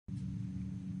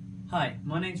Hi,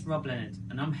 my name's Leonard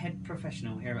and I'm Head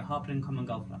Professional here at Harpenden Common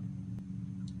Golf Club.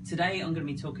 Today I'm going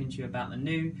to be talking to you about the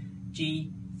new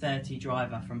G30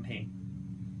 driver from Ping.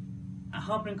 At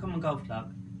Harpenden Common Golf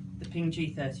Club, the Ping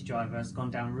G30 driver has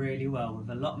gone down really well with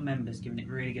a lot of members giving it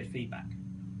really good feedback.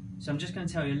 So I'm just going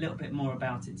to tell you a little bit more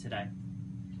about it today.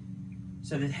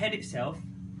 So the head itself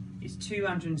is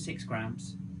 206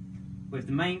 grams, with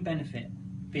the main benefit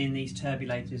being these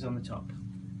turbulators on the top.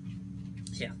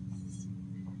 Yeah.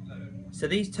 So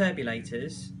these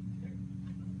turbulators,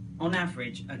 on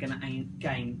average, are going to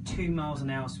gain 2 miles an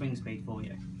hour swing speed for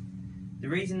you.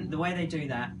 The way they do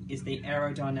that is the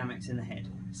aerodynamics in the head.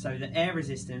 So the air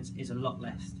resistance is a lot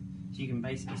less, so you can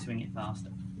basically swing it faster.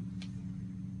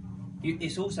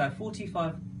 It's also a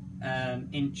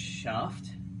 45-inch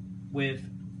shaft with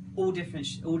all different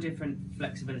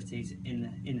flexibilities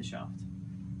in the shaft.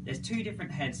 There's two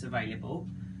different heads available.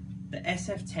 The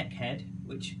SF Tech head,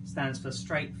 which stands for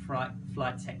Straight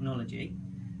Flight Technology,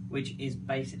 which is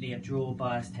basically a draw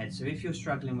biased head. So if you're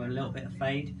struggling with a little bit of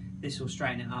fade, this will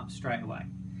straighten it up straight away.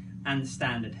 And the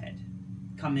standard head,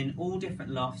 coming in all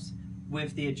different lofts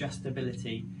with the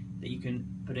adjustability that you can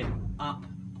put it up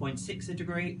 0.6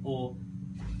 degree or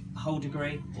a whole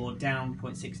degree, or down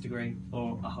 0.6 degree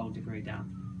or a whole degree down.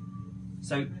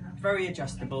 So very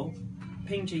adjustable.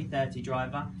 Ping G30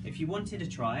 driver. If you wanted to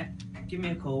try it, give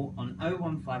me a call on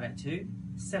 01582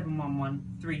 711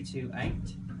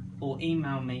 328 or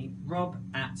email me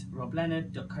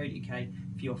rob@robleonard.co.uk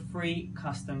for your free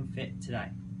custom fit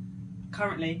today.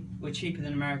 Currently, we're cheaper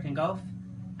than American Golf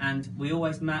and we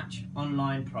always match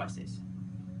online prices.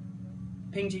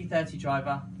 Ping G30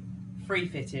 driver, free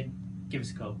fitting, give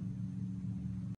us a call.